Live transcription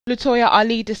Latoya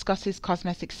Ali discusses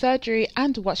cosmetic surgery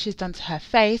and what she's done to her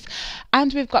face,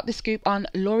 and we've got the scoop on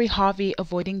Lori Harvey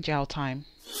avoiding jail time.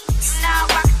 Now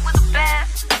rockin' with the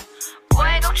best.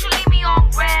 Boy, don't you leave me on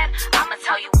red. I'ma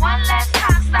tell you one last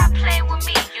time, stop playing with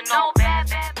me. You know bad.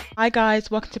 Hi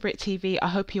guys, welcome to Brit TV. I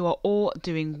hope you are all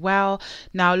doing well.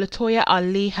 Now, Latoya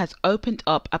Ali has opened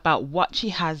up about what she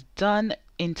has done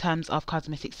in terms of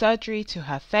cosmetic surgery to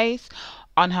her face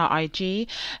on her IG.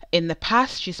 In the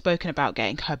past, she's spoken about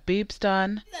getting her boobs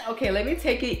done. Okay, let me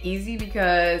take it easy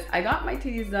because I got my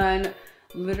titties done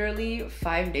literally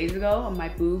 5 days ago. My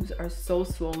boobs are so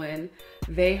swollen,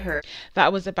 they hurt.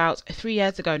 That was about 3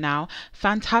 years ago now.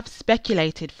 Fans have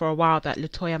speculated for a while that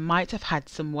Latoya might have had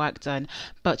some work done,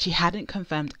 but she hadn't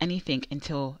confirmed anything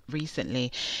until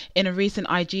recently. In a recent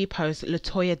IG post,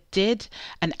 Latoya did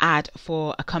an ad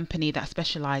for a company that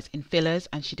specialized in fillers,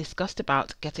 and she discussed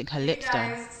about getting her lips done.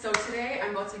 Guys, so today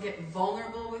I'm about to get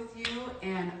vulnerable with you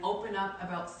and open up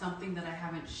about something that I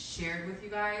haven't shared with you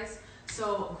guys.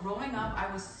 So growing up,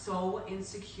 I was so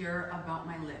insecure about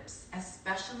my lips,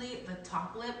 especially the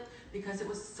top lip, because it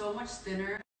was so much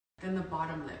thinner than the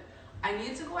bottom lip. I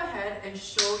need to go ahead and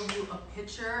show you a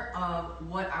picture of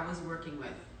what I was working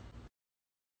with.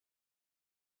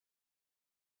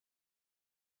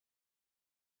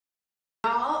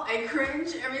 Y'all, I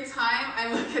cringe every time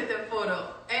I look at the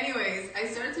photo. Anyways, I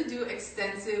started to do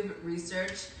extensive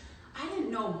research. I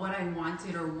didn't know what I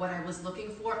wanted or what I was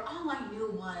looking for. All I knew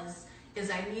is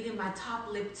I needed my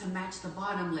top lip to match the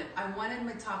bottom lip. I wanted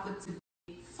my top lip to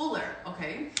be fuller,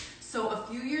 okay? So a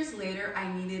few years later,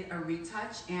 I needed a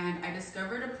retouch, and I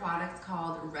discovered a product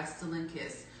called Restylane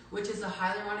Kiss, which is a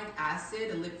hyaluronic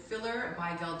acid lip filler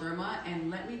by Galderma,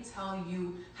 and let me tell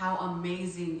you how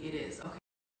amazing it is, okay?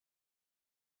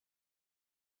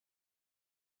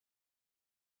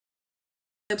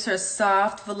 Lips are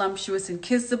soft, voluptuous, and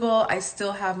kissable. I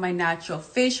still have my natural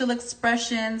facial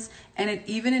expressions, and it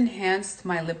even enhanced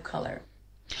my lip color.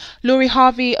 Lori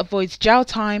Harvey avoids jail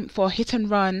time for a hit and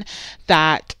run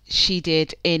that she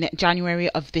did in January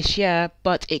of this year,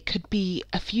 but it could be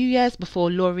a few years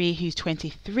before Lori, who's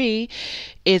 23,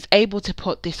 is able to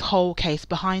put this whole case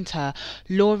behind her.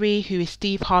 Lori, who is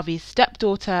Steve Harvey's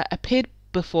stepdaughter, appeared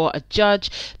before a judge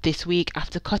this week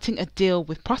after cutting a deal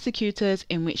with prosecutors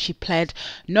in which she pled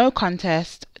no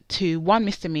contest to one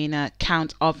misdemeanor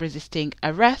count of resisting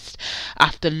arrest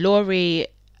after Lori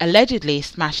allegedly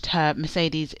smashed her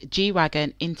Mercedes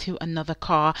G-Wagon into another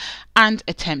car and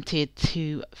attempted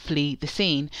to flee the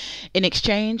scene. In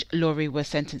exchange, Lori was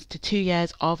sentenced to 2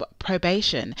 years of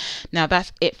probation. Now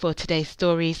that's it for today's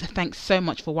stories. Thanks so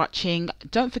much for watching.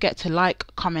 Don't forget to like,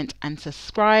 comment and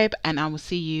subscribe, and I will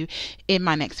see you in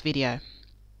my next video.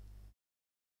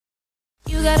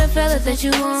 You got a fella that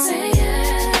you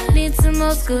want. Need some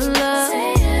old school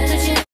love.